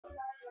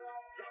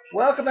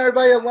Welcome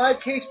everybody to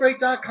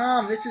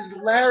LiveCaseBreak.com. This is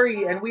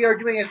Larry, and we are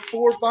doing a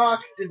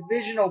 4-box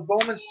Divisional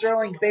Bowman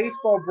Sterling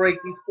baseball break.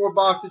 These 4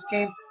 boxes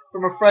came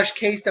from a fresh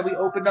case that we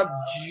opened up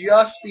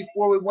just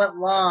before we went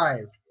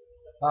live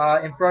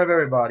in front of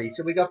everybody.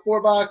 So we got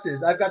 4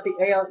 boxes. I've got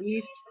the AL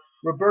East.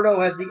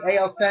 Roberto has the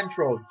AL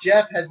Central.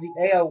 Jeff has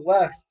the AL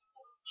West.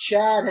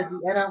 Chad has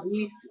the NL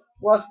East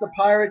plus the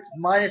Pirates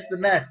minus the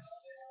Mets.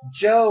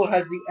 Joe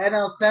has the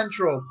NL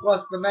Central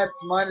plus the Mets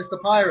minus the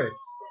Pirates.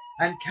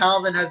 And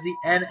Calvin has the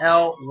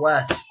NL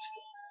West.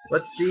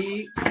 Let's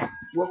see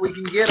what we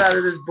can get out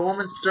of this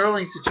Bowman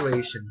Sterling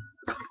situation.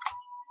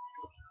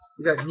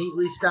 We got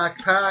neatly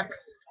stacked packs.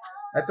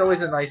 That's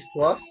always a nice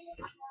plus.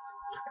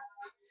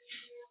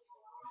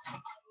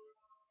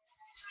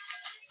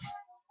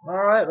 All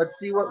right, let's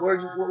see what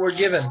we're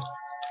given.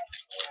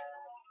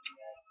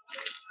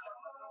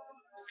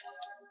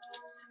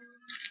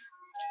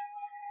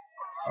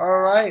 All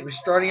right, we're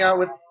starting out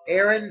with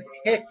Aaron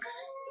Hicks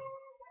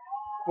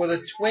for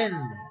the Twins.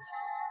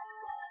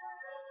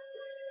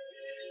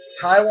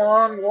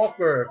 Taijuan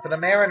Walker for the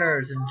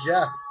Mariners and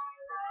Jeff.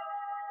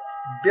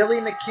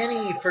 Billy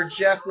McKinney for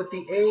Jeff with the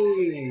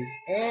A's.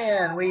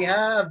 And we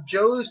have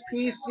Joe's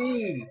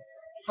PC,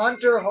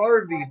 Hunter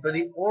Harvey for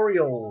the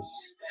Orioles.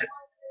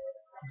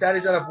 That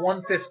is out of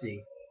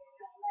 150.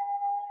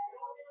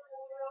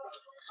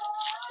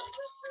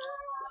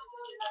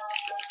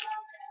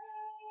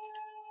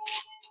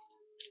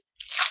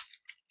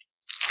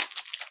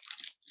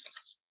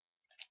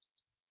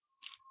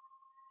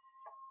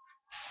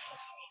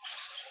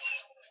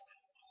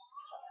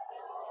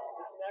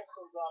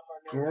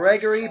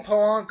 Gregory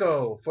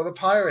Polanco for the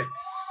Pirates.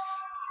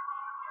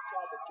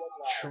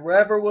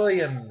 Trevor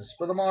Williams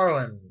for the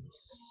Marlins.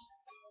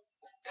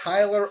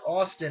 Tyler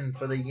Austin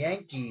for the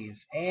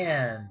Yankees.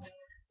 And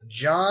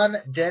John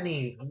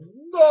Denny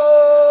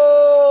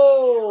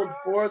Gold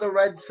for the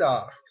Red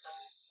Sox.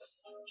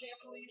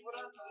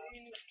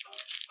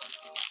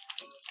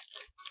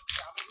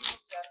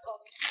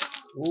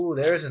 Ooh,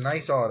 there's a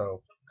nice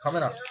auto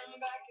coming up.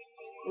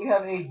 We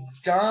have a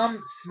Dom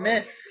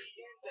Smith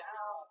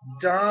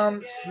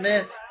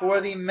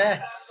for the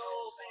Mets.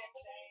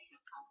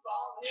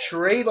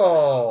 Trey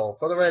Ball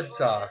for the Red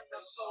Sox.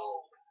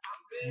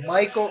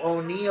 Michael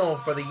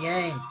O'Neill for the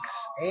Yanks.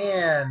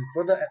 And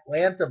for the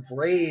Atlanta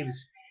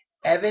Braves,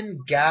 Evan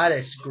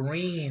Gattis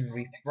green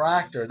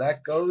refractor.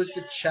 That goes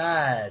to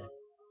Chad.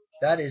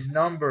 That is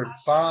numbered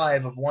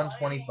 5 of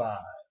 125.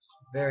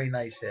 Very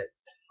nice hit.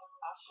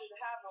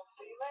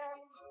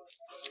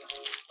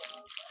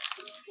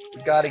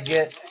 We got to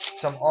get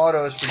some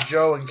autos for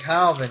Joe and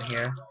Calvin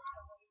here.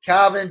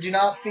 Calvin, do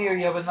not fear.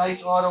 You have a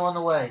nice auto on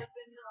the way.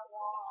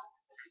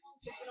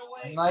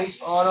 A nice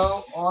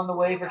auto on the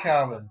way for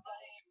Calvin.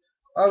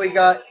 Oh, we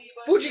got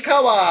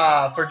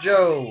Fujikawa for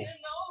Joe.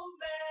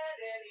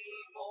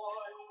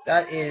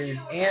 That is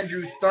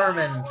Andrew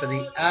Thurman for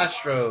the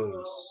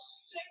Astros.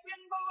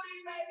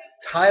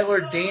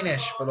 Tyler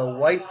Danish for the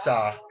White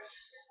Sox.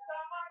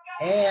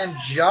 And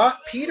Jock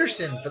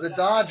Peterson for the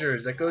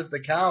Dodgers. That goes to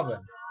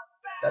Calvin.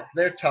 That's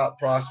their top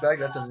prospect.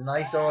 That's a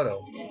nice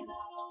auto.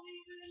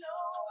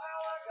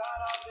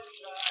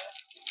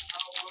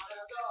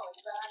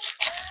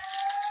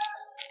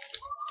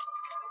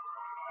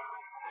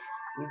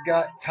 We've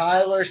got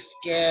Tyler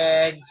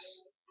Skaggs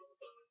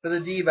for the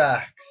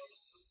D-backs.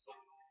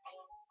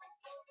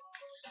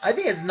 I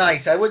think it's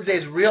nice. I wouldn't say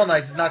it's real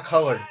nice. It's not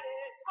colored.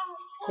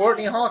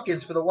 Courtney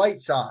Hawkins for the White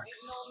Sox.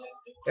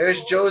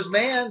 There's Joe's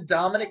man,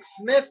 Dominic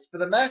Smith for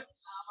the Mets.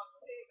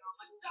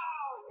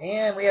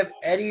 And we have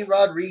Eddie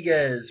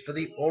Rodriguez for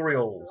the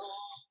Orioles.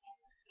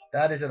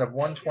 That is out of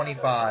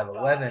 125.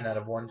 11 out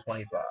of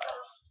 125.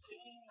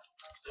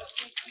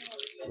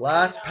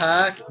 Last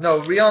pack. No,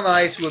 real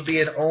nice would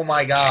be an oh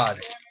my god.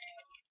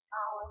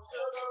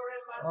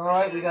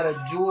 Alright, we got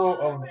a duel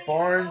of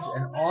Barnes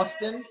and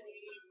Austin.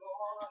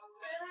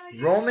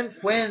 Roman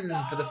Quinn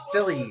for the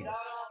Phillies.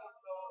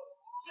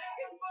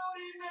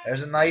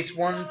 There's a nice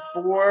one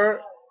for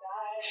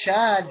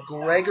Chad.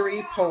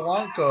 Gregory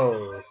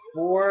Polanco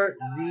for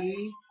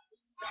the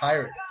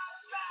Pirates.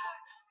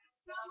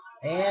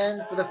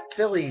 And for the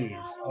Phillies,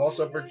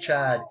 also for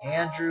Chad,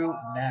 Andrew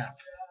Knapp.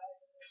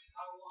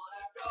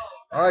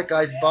 Alright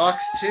guys,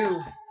 box 2. Let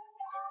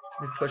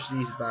me push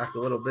these back a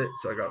little bit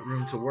so I got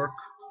room to work.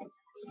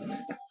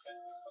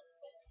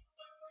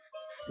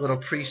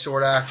 Little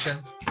pre-sort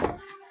action.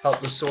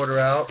 Help the sorter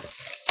out.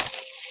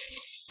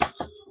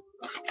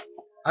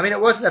 I mean,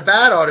 it wasn't a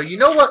bad auto. You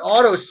know what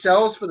auto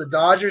sells for the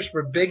Dodgers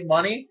for big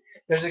money?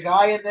 There's a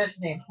guy in this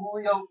named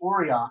Julio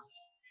Urias.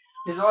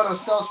 His auto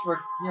sells for,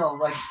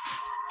 like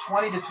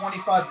 20 to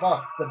 25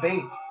 bucks, the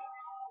base.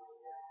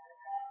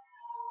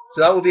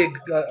 So that will be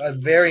a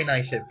very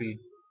nice hit for you,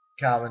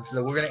 Calvin.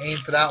 So we're going to aim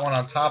for that one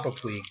on top of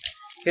Puig.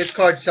 His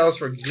card sells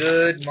for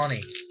good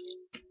money.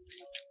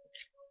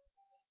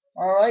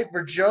 Alright,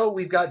 for Joe,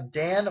 we've got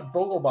Dan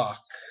Vogelbach.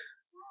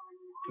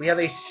 We have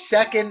a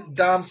second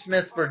Dom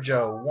Smith for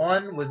Joe.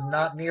 One was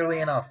not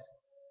nearly enough.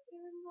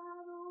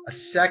 A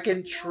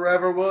second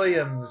Trevor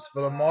Williams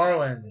for the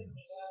Marlins.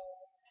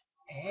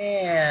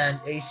 And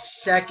a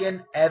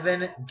second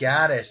Evan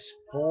Gaddis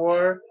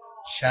for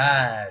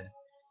Chad.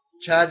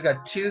 Chad's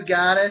got 2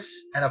 Gaddis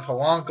and a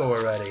Polanco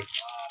already.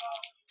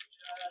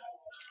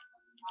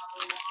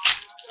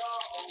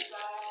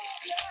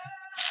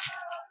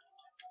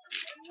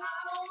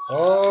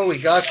 Oh,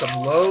 we got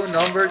some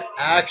low-numbered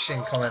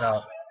action coming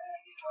up.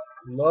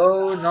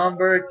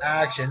 Low-numbered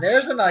action.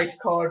 There's a nice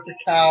card for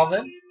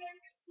Calvin.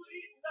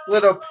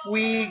 Little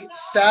Puig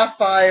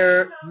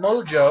Sapphire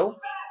Mojo.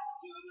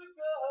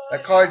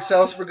 That card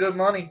sells for good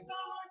money.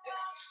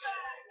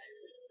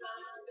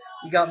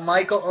 You got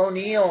Michael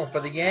O'Neill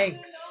for the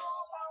Yanks.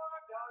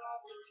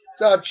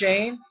 What's up,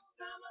 Shane?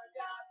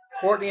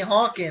 Courtney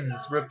Hawkins,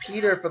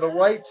 repeater for the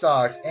White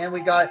Sox. And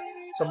we got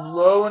some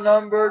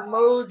low-numbered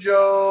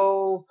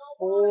Mojo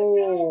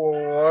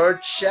for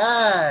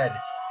Chad.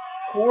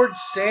 Cord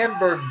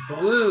Sandberg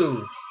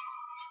Blue.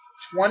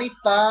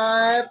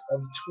 25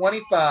 of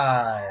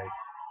 25.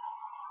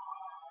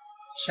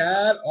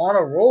 Chad on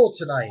a roll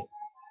tonight.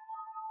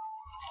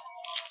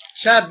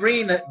 Chad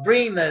bringing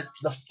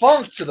the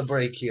funk to the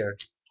break here.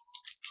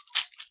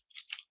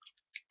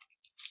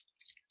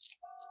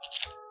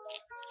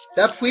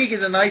 That Puig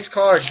is a nice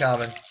card,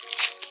 Calvin.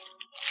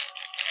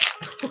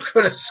 We're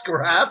gonna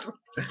scrap.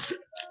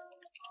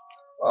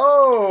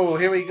 Oh,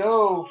 here we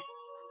go.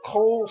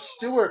 Cole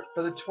Stewart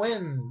for the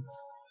Twins.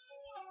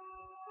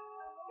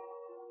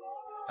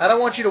 I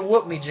don't want you to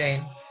whoop me,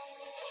 Jane.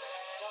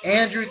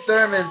 Andrew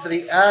Thurman for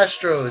the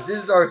Astros.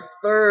 This is our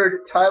 3rd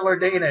Tyler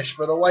Danish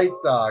for the White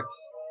Sox.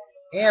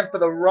 And for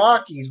the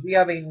Rockies, we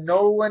have a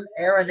Nolan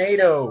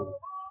Arenado.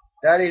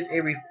 That is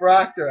a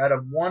refractor out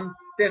of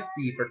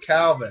 150 for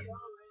Calvin.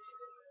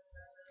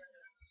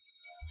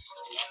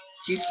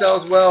 He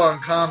sells well on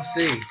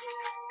ComC.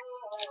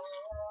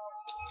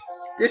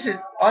 This is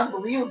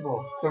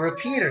unbelievable. The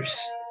repeaters.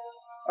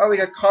 Oh, we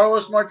got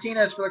Carlos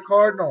Martinez for the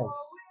Cardinals.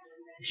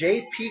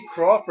 J.P.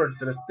 Crawford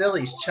for the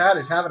Phillies. Chad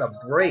is having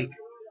a break.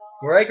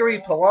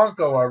 Gregory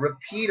Polanco, a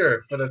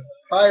repeater for the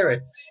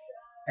Pirates.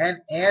 And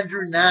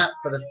Andrew Knapp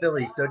for the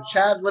Phillies. So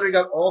Chad literally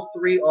got all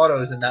 3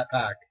 autos in that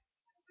pack.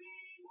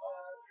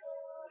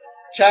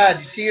 Chad,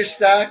 you see your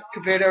stack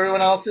compared to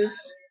everyone else's?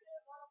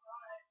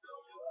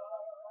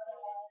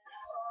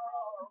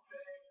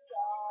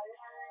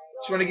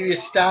 Just want to give you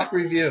a stack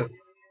review.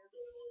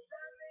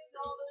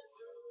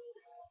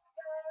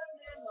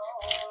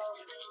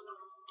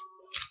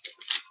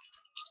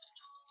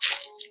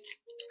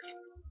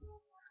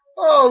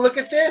 Oh, look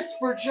at this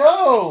for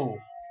Joe.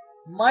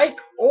 Mike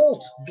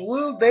Olt,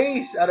 blue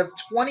base out of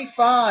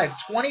 25.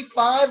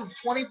 25 of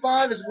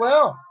 25 as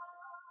well.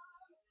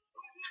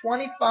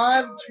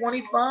 25 of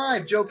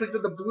 25. Joe picked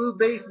up the blue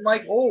base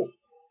Mike Olt.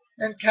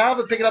 And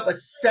Calvin picking up a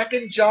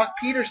second Jock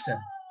Peterson.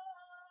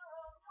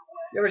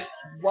 This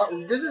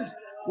is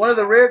one of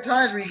the rare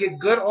times where you get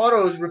good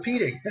autos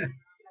repeating.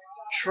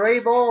 Trey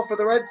Ball for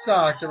the Red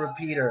Sox, a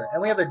repeater.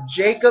 And we have a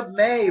Jacob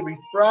May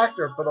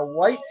refractor for the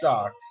White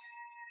Sox.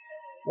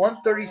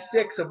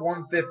 136 of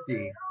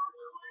 150.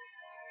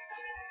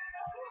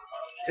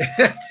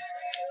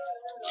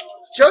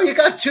 Joe, you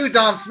got 2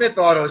 Dom Smith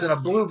autos and a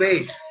blue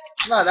base.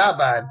 It's not that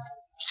bad.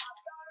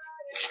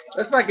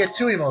 Let's not get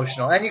too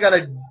emotional. And you got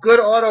a good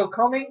auto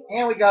coming,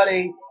 and we got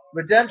a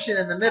redemption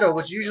in the middle,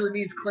 which usually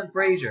means Clint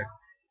Frazier.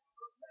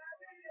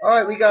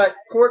 Alright, we got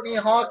Courtney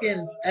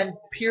Hawkins and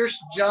Pierce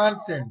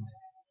Johnson.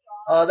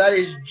 That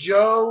is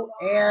Joe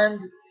and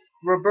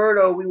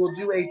Roberto. We will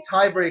do a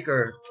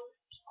tiebreaker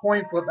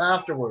coin flip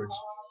afterwards.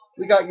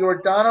 We got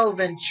Yordano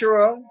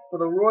Ventura for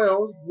the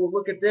Royals. We'll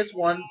look at this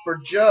one for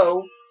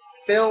Joe.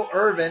 Phil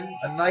Irvin,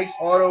 a nice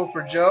auto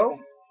for Joe.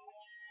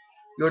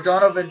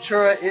 Yordano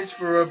Ventura is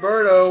for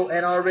Roberto,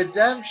 and our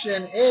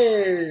redemption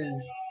is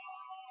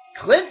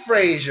Clint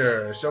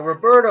Frazier. So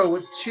Roberto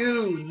with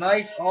 2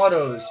 nice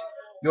autos.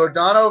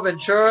 Yordano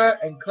Ventura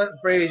and Clint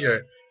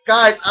Frazier.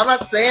 Guys, I'm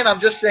not saying, I'm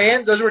just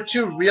saying, those were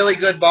 2 really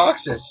good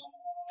boxes.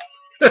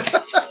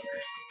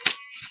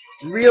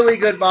 Really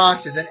good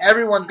boxes, and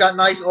everyone's got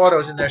nice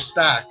autos in their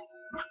stack.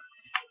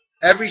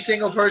 Every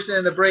single person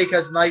in the break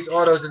has nice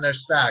autos in their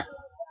stack.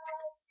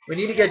 We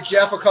need to get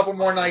Jeff a couple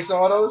more nice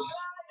autos,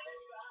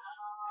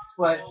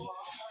 but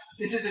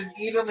this isn't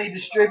evenly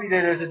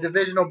distributed as a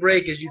divisional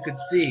break, as you could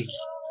see.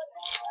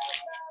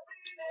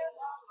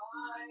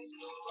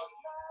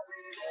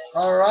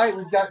 Alright,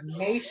 we've got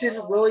Mason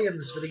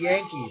Williams for the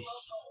Yankees.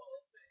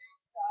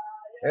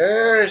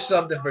 There's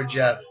something for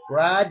Jeff.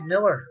 Brad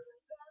Miller.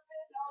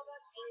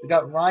 We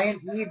got Ryan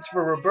Eads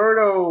for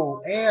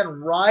Roberto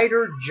and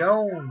Ryder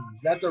Jones.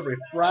 That's a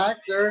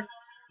refractor.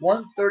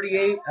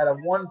 138 out of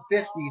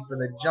 150 for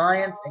the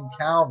Giants and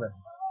Calvin.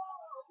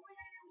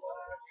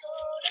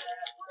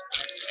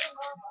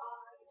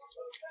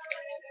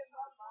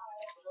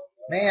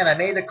 Man, I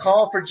made the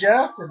call for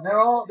Jeff, and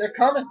they're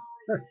coming.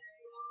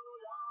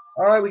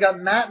 All right, we got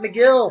Matt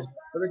McGill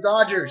for the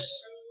Dodgers.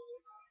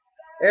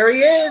 There he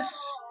is.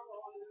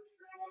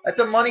 That's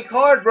a money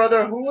card,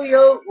 brother.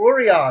 Julio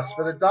Urias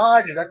for the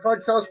Dodgers. That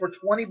card sells for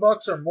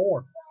 $20 or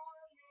more.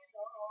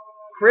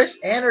 Chris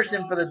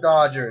Anderson for the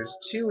Dodgers.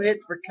 2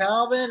 hits for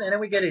Calvin, and then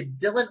we get a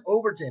Dylan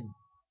Overton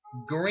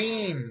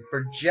green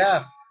for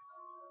Jeff.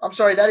 I'm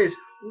sorry, that is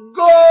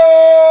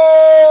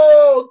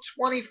gold!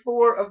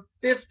 24 of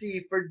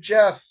 50 for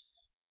Jeff.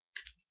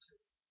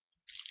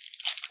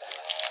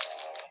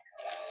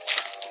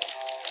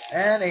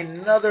 And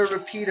another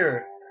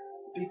repeater.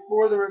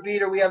 Before the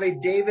repeater, we have a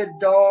David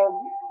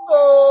Dahl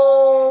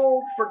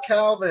gold for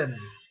Calvin.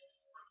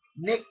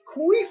 Nick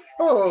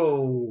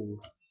Quifo.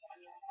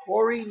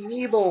 Corey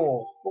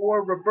Nebel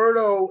for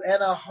Roberto,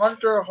 and a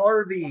Hunter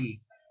Harvey.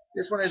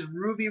 This one is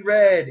Ruby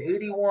Red,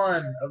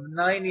 81 of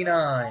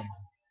 99.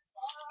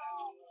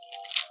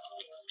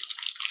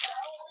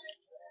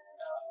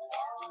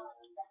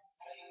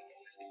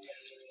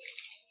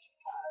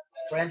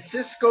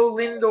 Francisco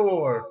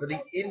Lindor for the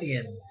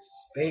Indians.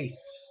 Base.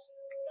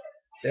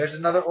 There's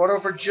another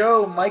auto for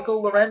Joe.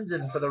 Michael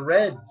Lorenzen for the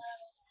Reds.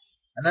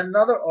 And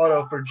another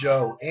auto for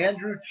Joe.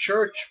 Andrew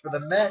Church for the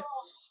Mets.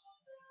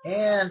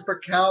 And for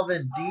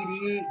Calvin,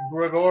 Didi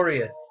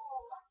Gregorius.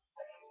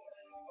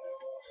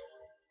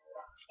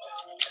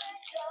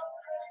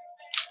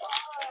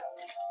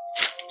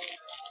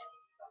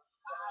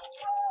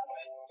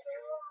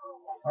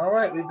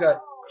 Alright, we've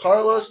got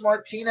Carlos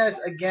Martinez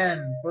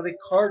again for the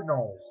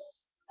Cardinals.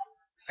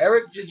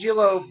 Eric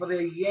Jagillo for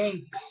the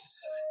Yanks.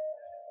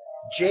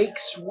 Jake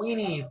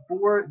Sweeney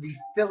for the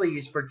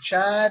Phillies for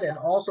Chad, and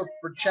also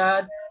for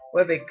Chad we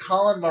have a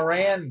Colin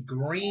Moran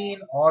green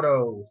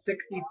auto,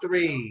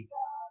 63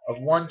 of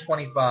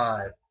 125.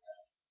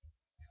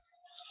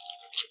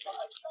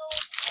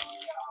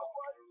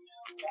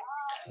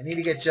 I need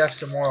to get Jeff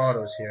some more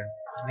autos here.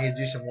 I need to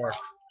do some work.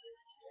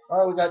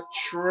 Oh, we got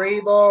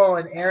Trey Ball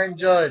and Aaron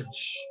Judge.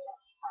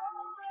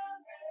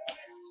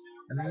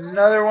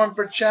 Another one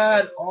for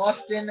Chad,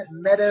 Austin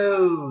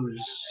Meadows.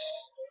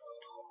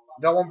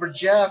 Got one for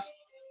Jeff,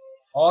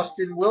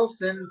 Austin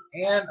Wilson,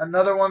 and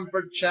another one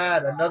for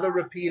Chad, another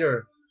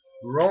repeater,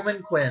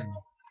 Roman Quinn.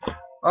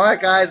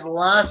 Alright guys,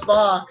 last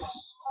box.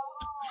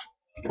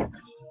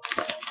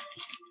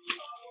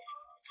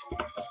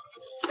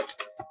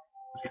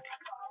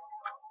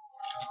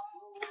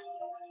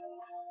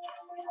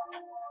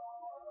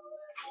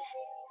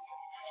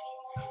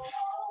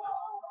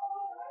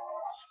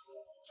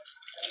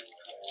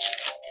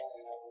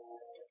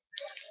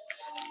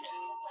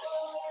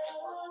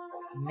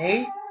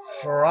 Nate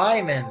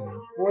Fryman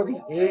for the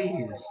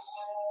A's.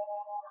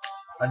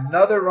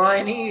 Another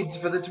Ryan Eads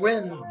for the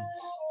Twins.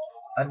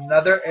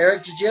 Another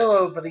Eric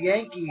Jagillo for the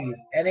Yankees.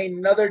 And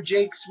another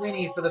Jake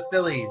Sweeney for the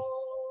Phillies.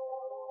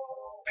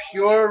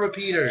 Pure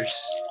repeaters.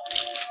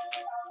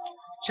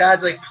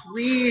 Chad's like,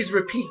 please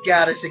repeat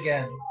Gaddis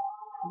again.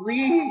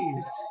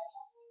 Please.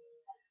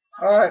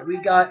 Alright,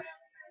 we got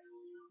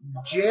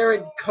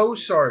Jared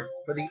Cosart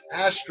for the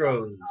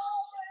Astros.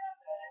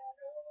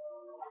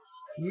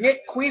 Nick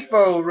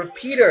Quifo,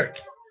 repeater.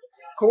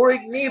 Corey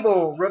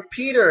Nebel,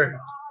 repeater.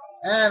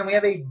 And we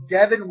have a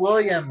Devin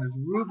Williams,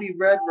 Ruby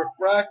Red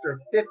Refractor,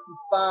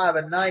 55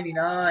 and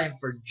 99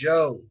 for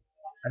Joe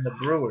and the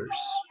Brewers.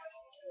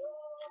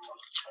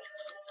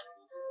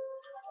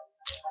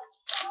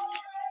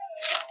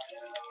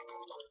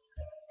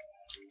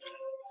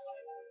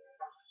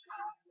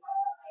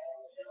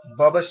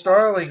 Bubba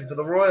Starling for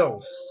the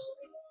Royals.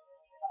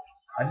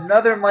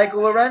 Another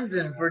Michael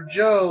Lorenzen for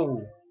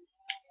Joe.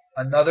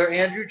 Another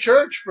Andrew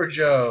Church for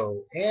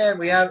Joe. And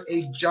we have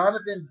a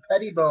Jonathan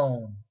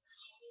Pettibone.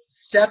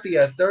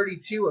 Sepia,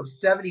 32 of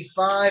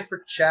 75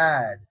 for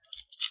Chad.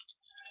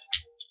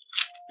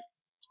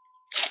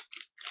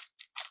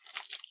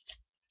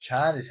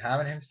 Chad is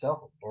having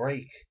himself a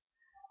break.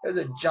 There's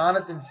a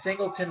Jonathan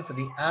Singleton for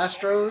the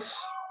Astros.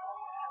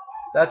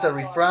 That's a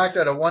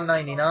refractor at a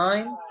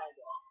 199.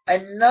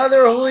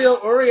 Another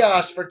Julio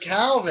Urias for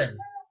Calvin.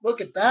 Look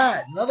at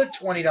that. Another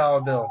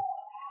 $20 bill.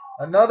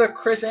 Another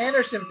Chris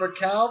Anderson for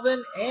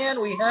Calvin. And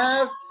we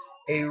have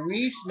a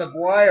Reese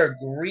McGuire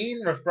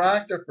green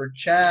refractor for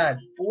Chad.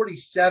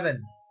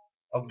 47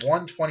 of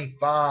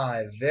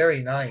 125.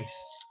 Very nice.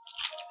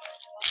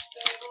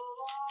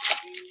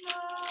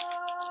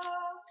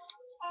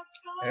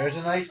 There's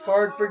a nice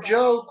card for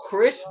Joe.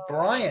 Chris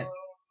Bryant.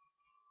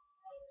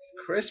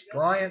 Chris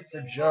Bryant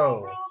for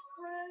Joe.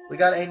 We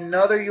got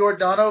another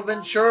Yordano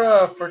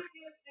Ventura for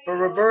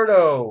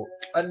Roberto.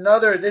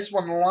 Another, this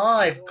one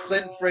live,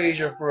 Clint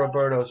Frazier for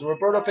Roberto. So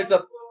Roberto picks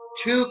up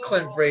 2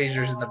 Clint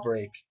Fraziers in the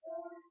break.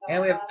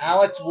 And we have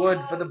Alex Wood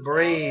for the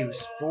Braves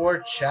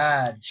for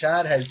Chad.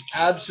 Chad has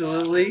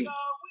absolutely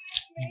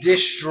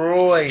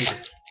destroyed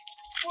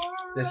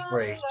this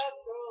break.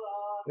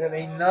 We have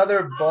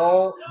another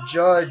Ball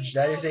Judge.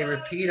 That is a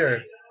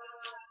repeater.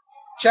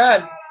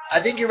 Chad,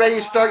 I think you're ready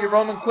to start your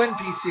Roman Quinn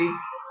PC.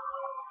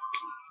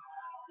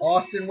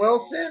 Austin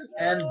Wilson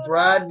and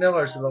Brad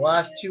Miller. So the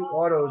last 2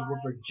 autos were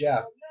for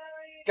Jeff.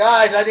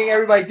 Guys, I think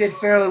everybody did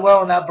fairly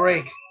well in that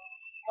break.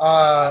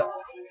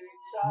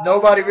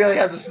 Nobody really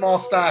has a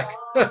small stack.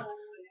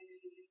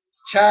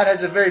 Chad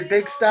has a very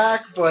big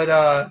stack, but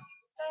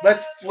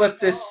let's flip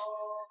this.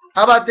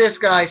 How about this,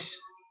 guys?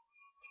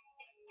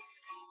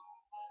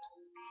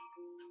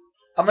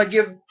 I'm going to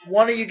give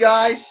one of you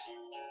guys,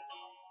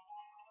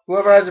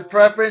 whoever has a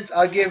preference,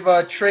 I'll give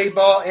Trey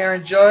Ball,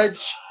 Aaron Judge,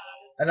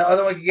 and the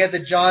other one can get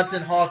the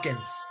Johnson Hawkins.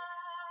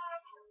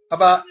 How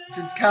about,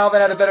 since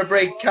Calvin had a better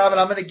break, Calvin,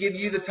 I'm going to give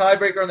you the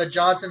tiebreaker on the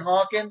Johnson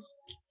Hawkins,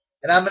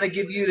 and I'm going to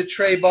give you the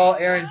Trey Ball,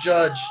 Aaron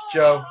Judge,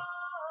 Joe.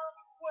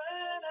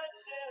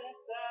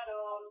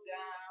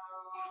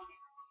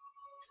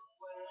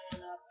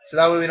 So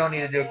that way we don't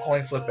need to do a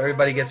coin flip.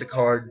 Everybody gets a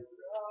card.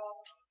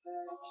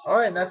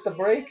 Alright, and that's the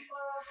break.